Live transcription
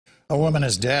A woman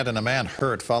is dead and a man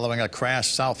hurt following a crash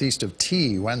southeast of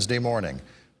T Wednesday morning.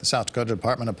 The South Dakota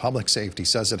Department of Public Safety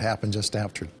says it happened just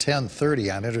after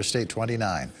 10:30 on Interstate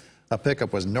 29. A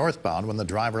pickup was northbound when the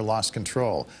driver lost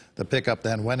control. The pickup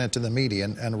then went into the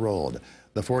median and rolled.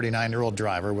 The 49-year-old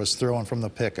driver was thrown from the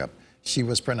pickup. She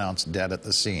was pronounced dead at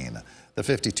the scene. The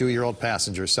 52-year-old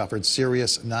passenger suffered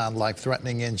serious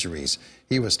non-life-threatening injuries.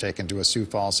 He was taken to a Sioux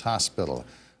Falls hospital.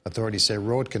 Authorities say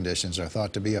road conditions are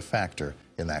thought to be a factor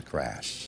in that crash.